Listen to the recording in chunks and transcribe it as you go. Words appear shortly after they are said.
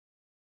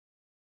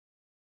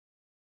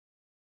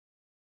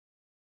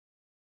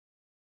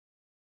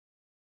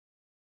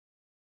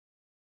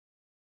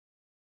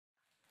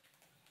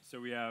So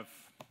we have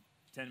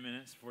 10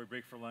 minutes before we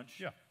break for lunch.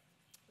 Yeah.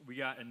 We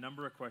got a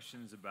number of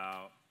questions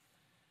about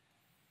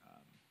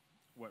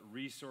what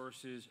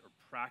resources or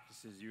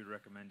practices you would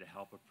recommend to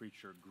help a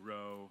preacher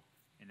grow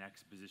in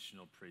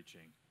expositional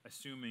preaching,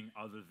 assuming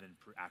other than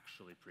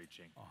actually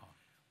preaching.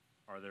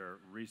 Are there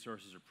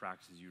resources or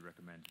practices you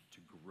recommend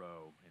to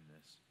grow in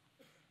this?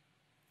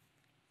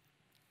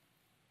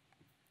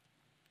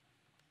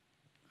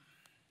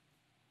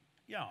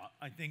 Yeah,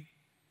 I think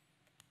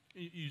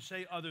you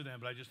say other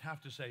than, but I just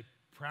have to say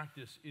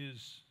practice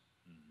is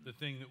the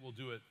thing that will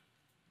do it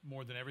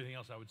more than everything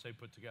else I would say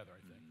put together,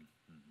 I think.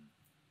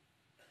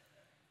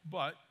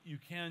 But you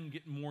can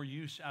get more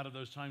use out of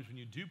those times when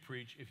you do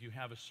preach if you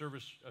have a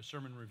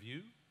sermon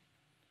review,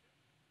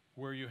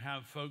 where you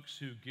have folks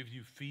who give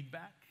you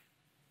feedback,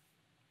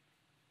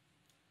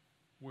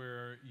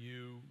 where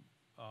you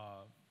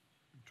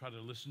try to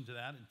listen to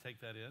that and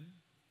take that in.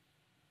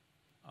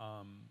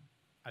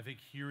 I think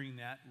hearing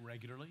that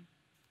regularly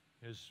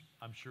has,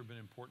 I'm sure, been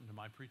important to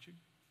my preaching.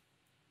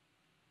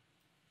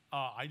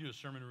 I do a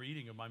sermon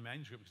reading of my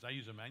manuscript because I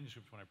use a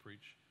manuscript when I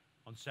preach.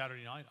 On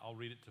Saturday night, I'll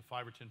read it to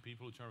 5 or 10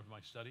 people who turn up in my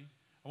study.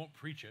 I won't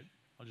preach it.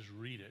 I'll just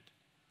read it.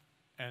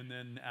 And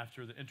then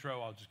after the intro,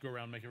 I'll just go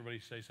around and make everybody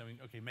say something.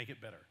 Okay, make it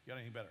better. You got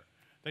anything better?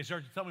 They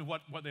start to tell me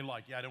what they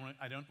like. Yeah,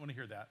 I don't want to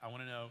hear that. I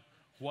want to know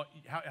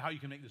how you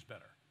can make this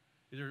better.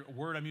 Is there a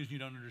word I'm using you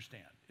don't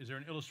understand? Is there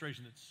an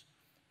illustration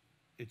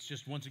it's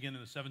just once again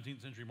in the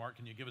 17th century mark?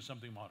 Can you give us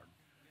something modern?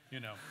 You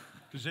know,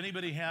 does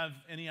anybody have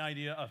any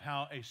idea of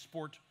how a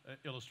sport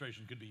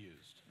illustration could be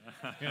used?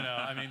 You know,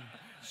 I mean,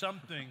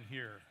 something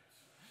here.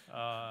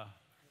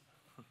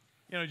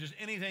 You know, just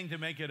anything to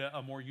make it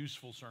a more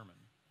useful sermon.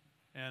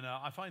 And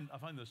I find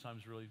those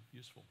times really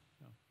useful.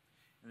 Yeah.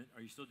 And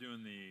are you still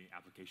doing the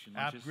application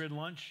lunches? Grid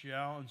lunch,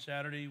 yeah, on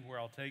Saturday, where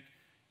I'll take,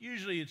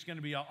 usually it's going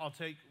to be, I'll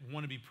take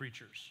wannabe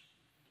preachers.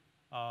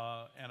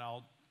 And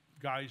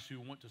guys who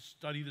want to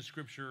study the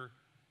scripture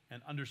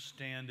and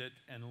understand it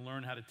and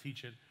learn how to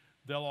teach it,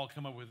 they'll all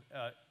come up with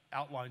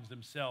outlines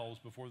themselves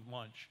before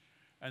lunch.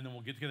 And then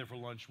we'll get together for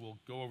lunch, we'll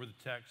go over the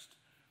text,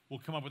 we'll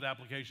come up with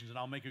applications, and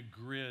I'll make a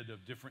grid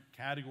of different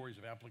categories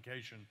of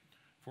application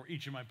for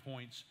each of my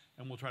points,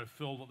 and we'll try to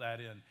fill that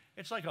in.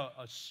 It's like a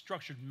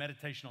structured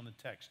meditation on the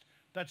text.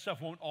 That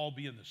stuff won't all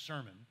be in the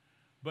sermon,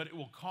 but it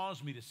will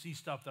cause me to see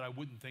stuff that I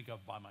wouldn't think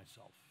of by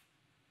myself.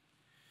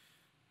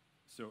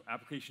 So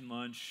application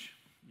lunch,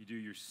 you do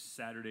your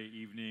Saturday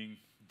evening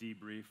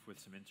debrief with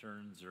some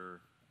interns or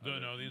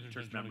No, the interns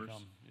church members.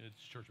 Come.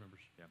 It's church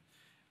members.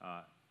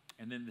 Yeah.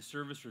 And then the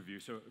service review.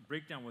 So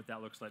break down what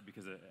that looks like,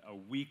 because a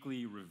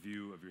weekly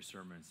review of your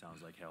sermon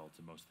sounds like hell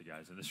to most of the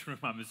guys in this room,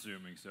 I'm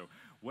assuming. So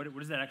what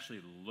does that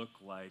actually look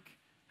like?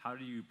 How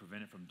do you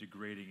prevent it from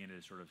degrading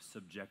into sort of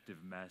subjective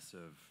mess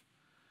of,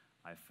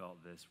 I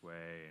felt this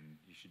way and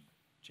you should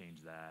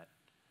change that?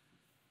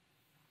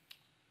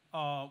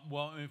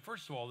 Well, I mean,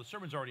 first of all, the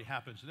sermon's already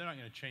happened, so they're not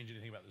going to change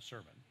anything about the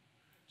sermon.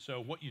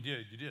 So what you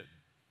did, you did.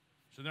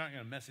 So they're not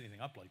going to mess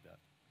anything up like that.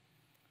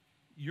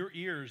 Your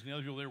ears and the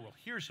other people there will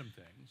hear some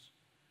things,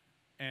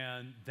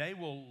 and they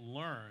will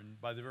learn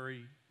by the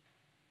very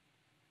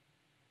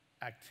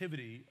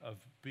activity of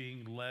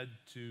being led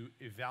to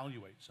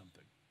evaluate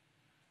something.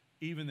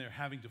 Even they're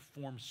having to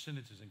form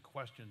sentences and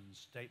questions and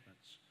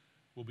statements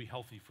will be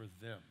healthy for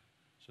them.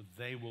 So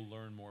they will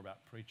learn more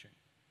about preaching.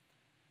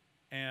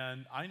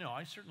 And I know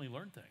I certainly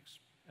learn things.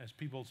 As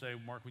people say,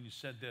 Mark, when you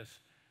said this,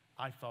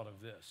 I thought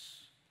of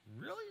this.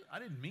 Really? I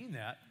didn't mean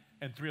that.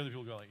 And 3 other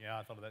people go like, yeah,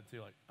 I thought of that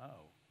too. Like,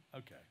 oh,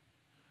 okay.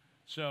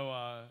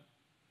 So,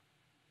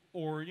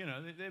 or, you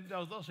know,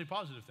 they'll say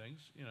positive things.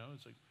 You know,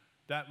 it's like,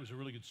 that was a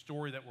really good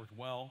story. That worked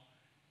well.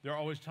 They're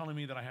always telling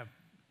me that I have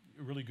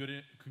a really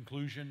good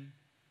conclusion.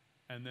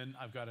 And then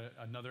I've got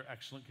another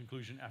excellent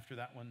conclusion after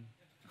that one.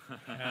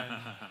 And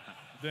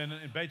then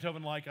in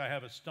Beethoven-like, I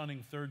have a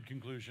stunning third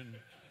conclusion.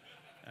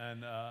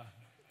 And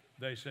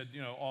they said,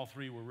 you know, all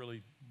 3 were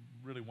really,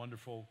 really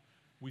wonderful.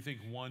 We think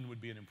 1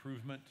 would be an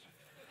improvement.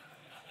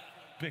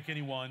 Pick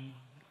any one.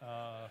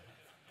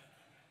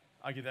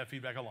 I get that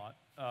feedback a lot.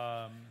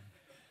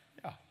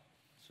 Yeah,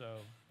 so.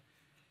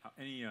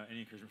 Any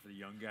encouragement for the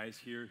young guys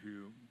here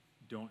who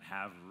don't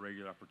have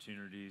regular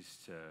opportunities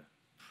to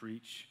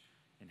preach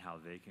and how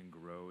they can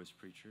grow as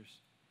preachers?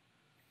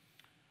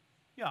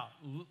 Yeah,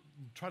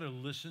 try to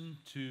listen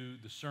to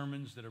the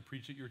sermons that are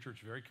preached at your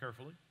church very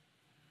carefully.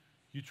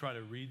 You try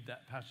to read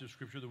that passage of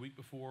scripture the week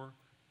before.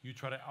 You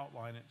try to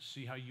outline it,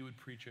 see how you would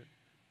preach it,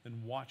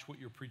 then watch what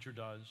your preacher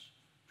does.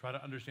 Try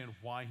to understand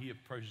why he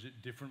approaches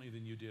it differently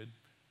than you did.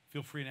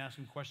 Feel free and ask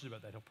him questions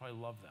about that. He'll probably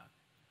love that.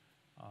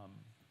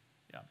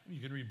 Yeah,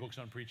 you can read books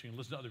on preaching and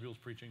listen to other people's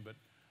preaching, but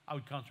I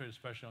would concentrate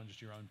especially on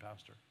just your own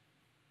pastor. Do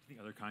you think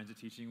other kinds of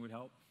teaching would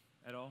help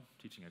at all?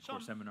 Teaching a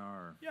core seminar?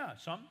 Or? Yeah,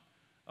 some.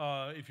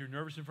 If you're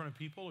nervous in front of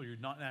people or you're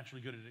not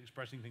naturally good at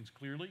expressing things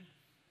clearly,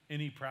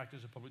 any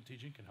practice of public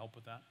teaching can help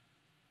with that.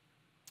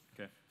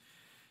 Okay.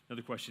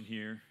 Another question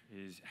here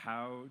is,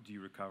 how do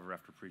you recover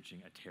after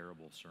preaching a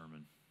terrible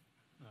sermon?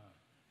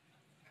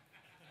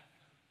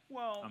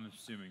 Well, I'm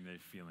assuming they're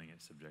feeling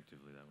it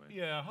subjectively that way.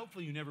 yeah,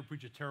 hopefully you never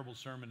preach a terrible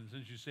sermon and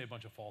then you say a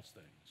bunch of false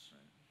things.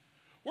 Right.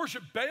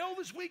 Worship Baal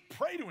this week?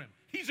 Pray to him.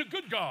 He's a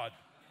good God.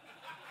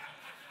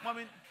 Well, I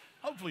mean,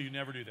 hopefully you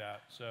never do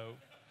that. So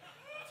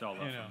it's all up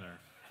from there.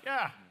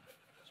 Yeah.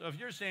 So if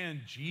you're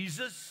saying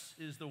Jesus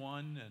is the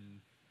one and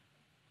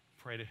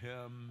pray to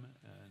him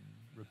and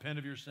repent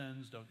of your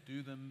sins, don't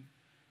do them,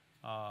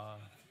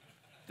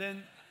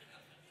 then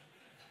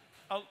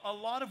a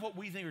lot of what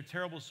we think are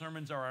terrible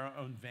sermons are our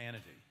own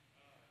vanity.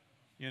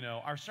 You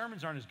know, our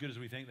sermons aren't as good as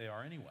we think they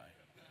are anyway.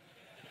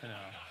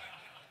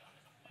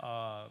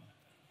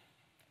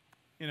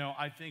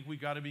 I think we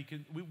got to be.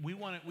 We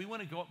want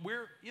to go.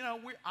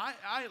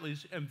 I at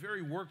least am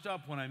very worked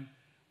up when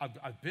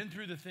I've been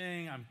through the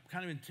thing. I'm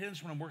kind of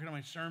intense when I'm working on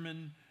my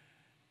sermon.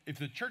 If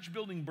the church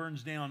building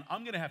burns down,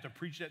 I'm going to have to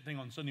preach that thing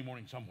on Sunday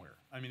morning somewhere.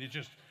 I mean,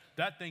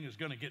 that thing is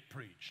going to get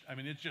preached. I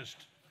mean,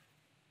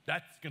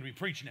 that's going to be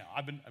preached now.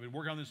 I've been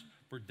working on this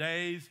for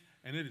days,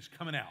 and it is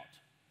coming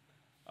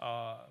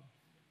out.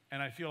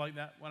 And I feel like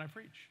that when I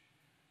preach.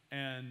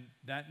 And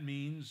that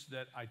means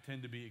that I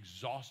tend to be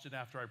exhausted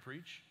after I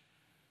preach.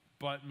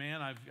 But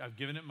man, I've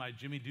given it my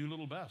Jimmy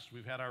Doolittle best.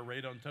 We've had our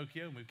raid on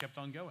Tokyo, and we've kept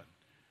on going.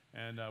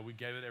 And we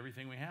gave it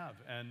everything we have.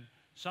 And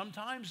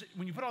sometimes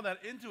when you put all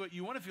that into it,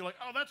 you want to feel like,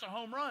 oh, that's a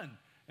home run.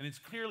 And it's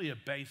clearly a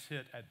base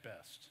hit at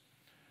best.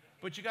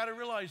 But you got to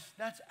realize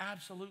that's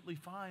absolutely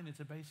fine. It's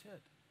a base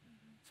hit.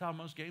 It's how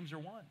most games are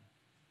won.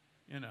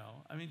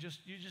 You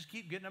just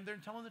keep getting up there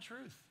and telling the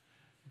truth.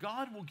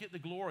 God will get the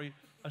glory,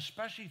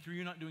 especially through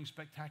you not doing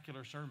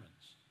spectacular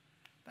sermons.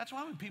 That's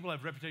why when people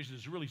have reputations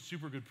as really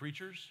super good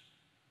preachers,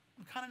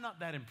 I'm kind of not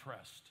that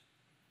impressed.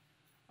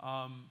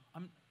 I'm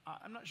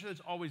not sure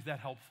that's always that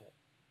helpful.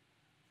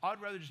 I'd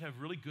rather just have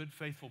really good,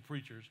 faithful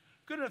preachers,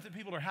 good enough that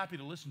people are happy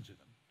to listen to them,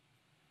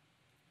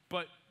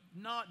 but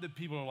not that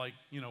people are like,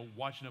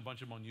 watching a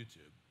bunch of them on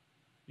YouTube.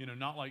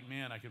 Not like,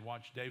 man, I could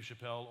watch Dave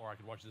Chappelle or I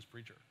could watch this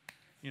preacher.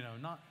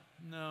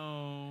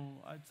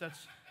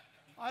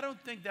 I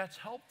don't think that's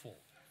helpful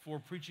for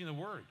preaching the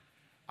word.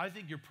 I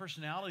think your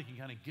personality can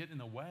kind of get in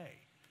the way.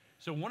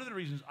 So one of the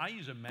reasons I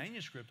use a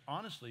manuscript,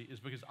 honestly, is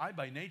because I,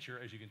 by nature,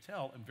 as you can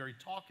tell, am very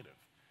talkative.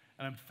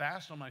 And I'm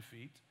fast on my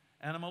feet,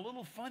 and I'm a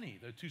little funny,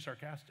 though too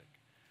sarcastic.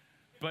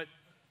 But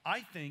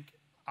I think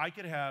I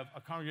could have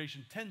a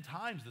congregation 10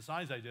 times the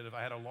size I did if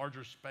I had a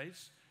larger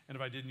space and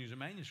if I didn't use a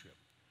manuscript.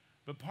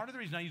 But part of the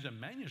reason I use a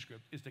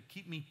manuscript is to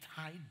keep me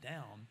tied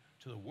down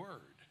to the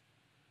word.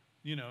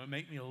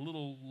 Make me a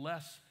little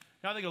less.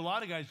 Now, I think a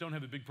lot of guys don't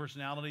have a big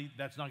personality.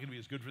 That's not going to be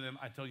as good for them.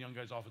 I tell young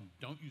guys often,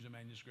 don't use a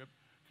manuscript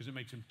because it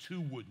makes them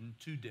too wooden,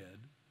 too dead.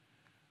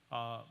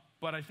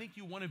 But I think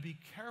you want to be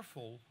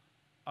careful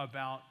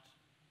about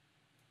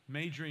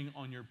majoring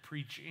on your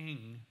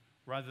preaching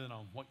rather than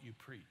on what you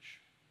preach.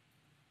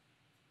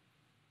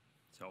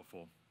 It's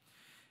helpful.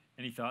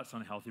 Any thoughts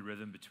on a healthy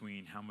rhythm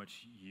between how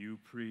much you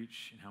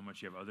preach and how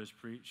much you have others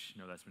preach?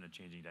 That's been a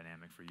changing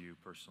dynamic for you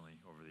personally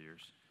over the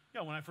years.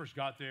 Yeah, when I first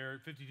got there,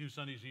 52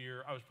 Sundays a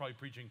year, I was probably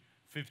preaching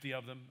 50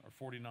 of them, or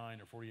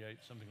 49 or 48,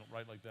 something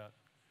right like that.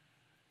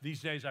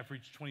 These days, I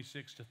preach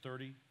 26 to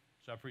 30,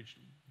 so I preach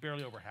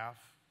barely over half.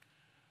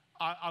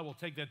 I will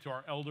take that to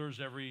our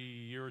elders every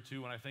year or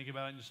two when I think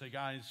about it and just say,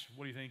 guys,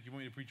 what do you think? You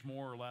want me to preach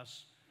more or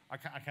less? I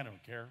kind of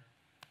don't care.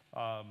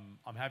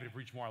 I'm happy to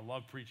preach more. I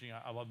love preaching.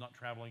 I love not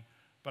traveling.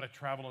 But I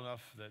travel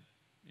enough that,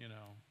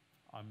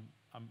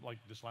 I'm like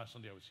this last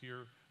Sunday I was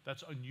here.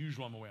 That's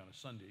unusual. I'm away on a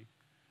Sunday.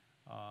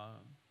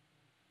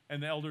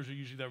 And the elders are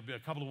usually, there'll be a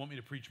couple who want me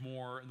to preach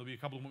more, and there'll be a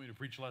couple who want me to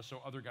preach less,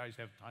 so other guys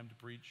have time to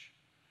preach.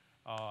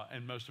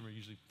 And most of them are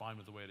usually fine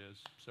with the way it is.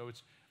 So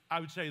I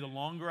would say the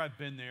longer I've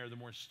been there, the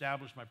more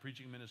established my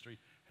preaching ministry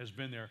has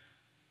been there,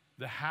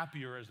 the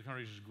happier as the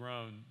congregation has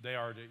grown they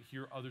are to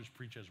hear others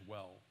preach as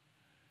well.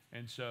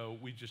 And so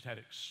we just had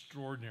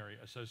extraordinary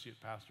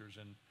associate pastors,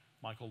 and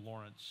Michael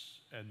Lawrence,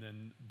 and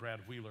then Brad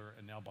Wheeler,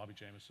 and now Bobby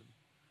Jameson,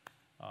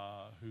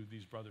 who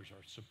these brothers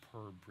are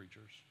superb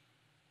preachers.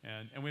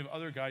 And we have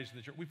other guys in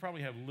the church. We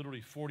probably have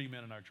literally 40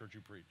 men in our church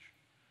who preach.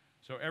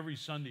 So every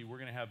Sunday, we're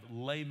going to have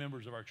lay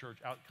members of our church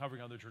out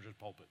covering other churches'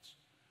 pulpits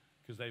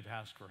because they've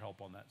asked for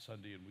help on that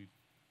Sunday. And we,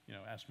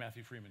 asked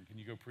Matthew Freeman, can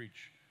you go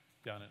preach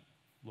down at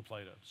La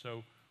Plata?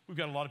 So we've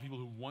got a lot of people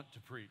who want to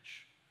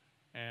preach.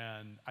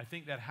 And I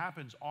think that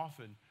happens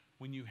often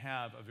when you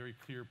have a very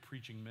clear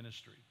preaching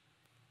ministry.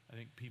 I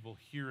think people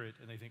hear it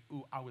and they think,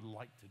 ooh, I would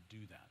like to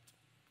do that.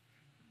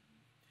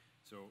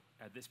 So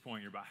at this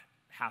point, you're about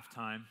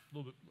halftime. A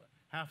little bit,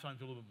 halftime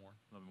to a little bit more.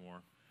 A little bit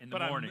more. In the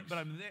mornings.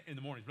 I'm there in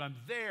the mornings, but I'm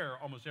there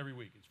almost every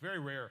week. It's very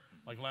rare,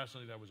 like last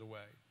Sunday that I was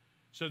away.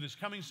 So this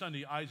coming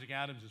Sunday, Isaac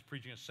Adams is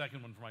preaching a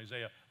second one from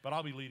Isaiah, but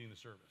I'll be leading the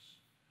service.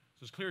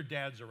 So it's clear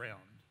Dad's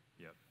around.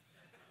 Yep.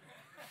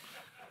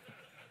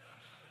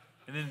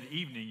 And then in the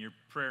evening, your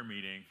prayer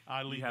meeting,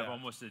 you have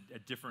almost a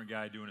different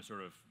guy doing a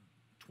sort of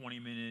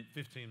 20-minute,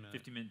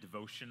 15-minute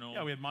devotional.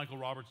 Yeah, we had Michael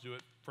Roberts do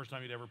it. First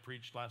time he'd ever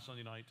preached last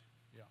Sunday night.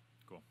 Yeah.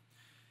 Cool.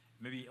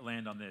 Maybe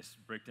land on this.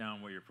 Break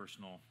down what your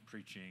personal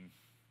preaching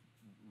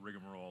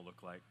rigmarole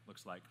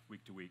looks like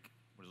week to week.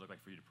 What does it look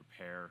like for you to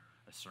prepare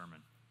a sermon?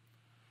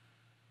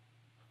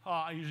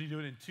 I usually do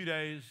it in 2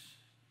 days.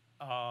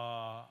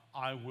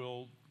 I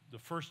will, the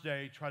first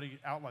day, try to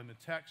outline the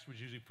text, which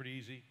is usually pretty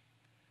easy.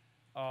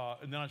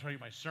 And then I try to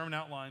get my sermon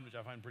outline, which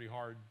I find pretty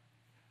hard.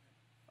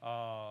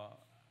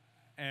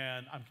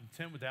 And I'm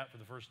content with that for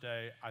the first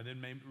day. I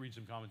then may read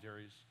some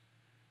commentaries.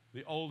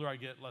 The older I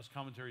get, less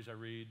commentaries I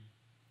read.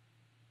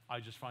 I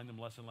just find them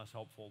less and less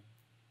helpful.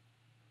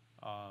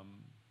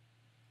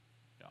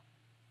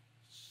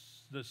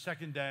 The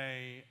second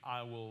day,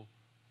 I will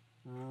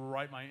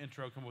write my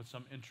intro, come up with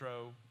some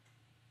intro.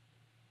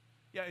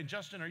 Yeah, and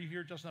Justin, are you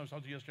here? Justin, I was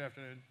talking to you yesterday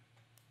afternoon.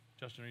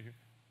 Justin, are you here?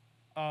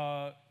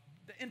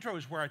 The intro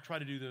is where I try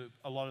to do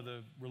a lot of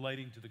the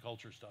relating to the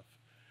culture stuff.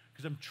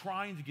 Because I'm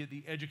trying to get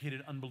the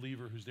educated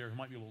unbeliever who's there, who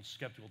might be a little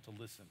skeptical, to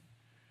listen.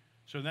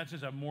 So in that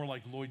sense, I'm more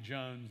like Lloyd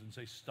Jones and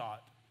say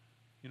Stott.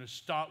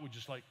 Stott would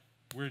just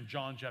we're in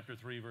John chapter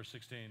 3, verse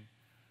 16.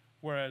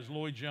 Whereas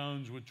Lloyd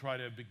Jones would try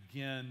to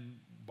begin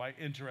by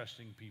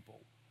interesting people.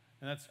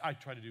 And I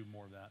try to do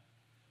more of that.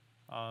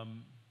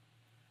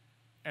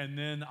 And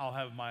then I'll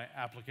have my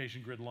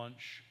application grid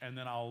lunch, and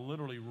then I'll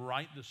literally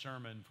write the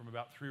sermon from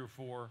about 3 or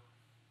 4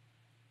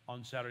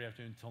 on Saturday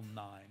afternoon until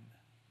 9.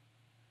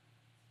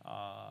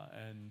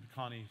 And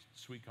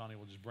sweet Connie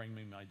will just bring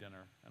me my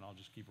dinner, and I'll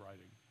just keep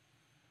writing.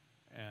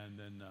 And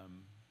then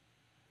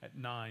at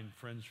 9,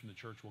 friends from the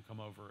church will come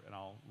over, and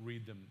I'll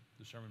read them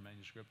the sermon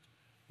manuscript.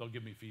 They'll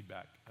give me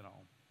feedback, and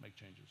I'll make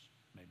changes,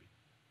 maybe.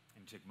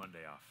 And take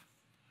Monday off.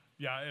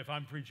 Yeah, if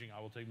I'm preaching, I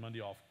will take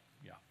Monday off.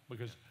 Yeah,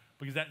 because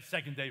that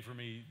second day for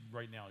me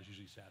right now is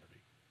usually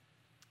Saturday.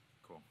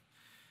 Cool.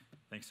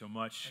 Thanks so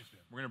much. Thanks,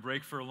 man. We're going to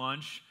break for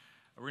lunch.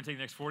 We're going to take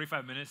the next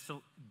 45 minutes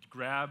to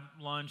grab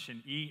lunch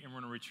and eat, and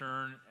we're going to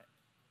return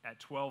at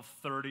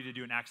 12:30 to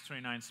do an Acts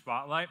 29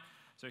 spotlight.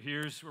 So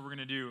here's what we're going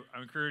to do.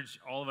 I encourage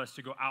all of us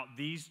to go out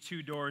these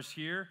 2 doors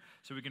here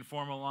so we can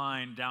form a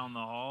line down the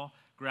hall.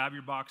 Grab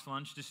your box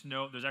lunch. Just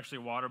note there's actually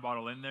a water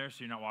bottle in there, so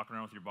you're not walking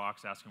around with your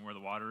box asking where the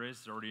water is.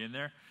 It's already in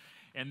there.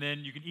 And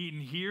then you can eat in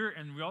here,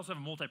 and we also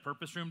have a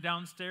multi-purpose room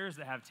downstairs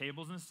that have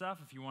tables and stuff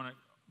if you want to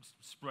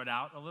spread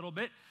out a little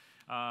bit.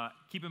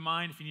 Keep in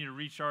mind, if you need to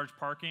recharge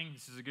parking,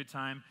 this is a good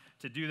time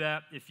to do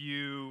that. If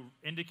you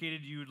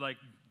indicated you'd like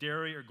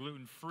dairy or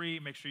gluten-free,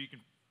 make sure you can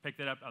pick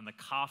that up on the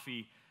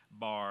coffee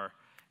bar.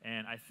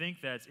 And I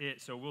think that's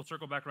it. So we'll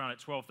circle back around at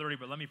 12:30,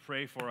 but let me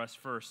pray for us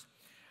first.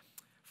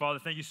 Father,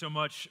 thank you so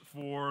much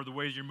for the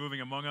ways you're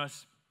moving among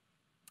us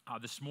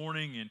this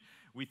morning, and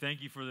we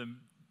thank you for the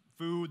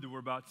food that we're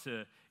about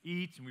to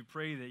eat, and we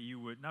pray that you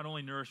would not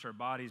only nourish our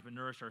bodies, but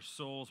nourish our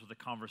souls with the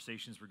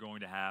conversations we're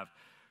going to have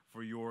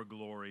for your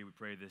glory. We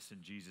pray this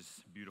in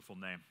Jesus' beautiful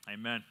name.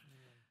 Amen.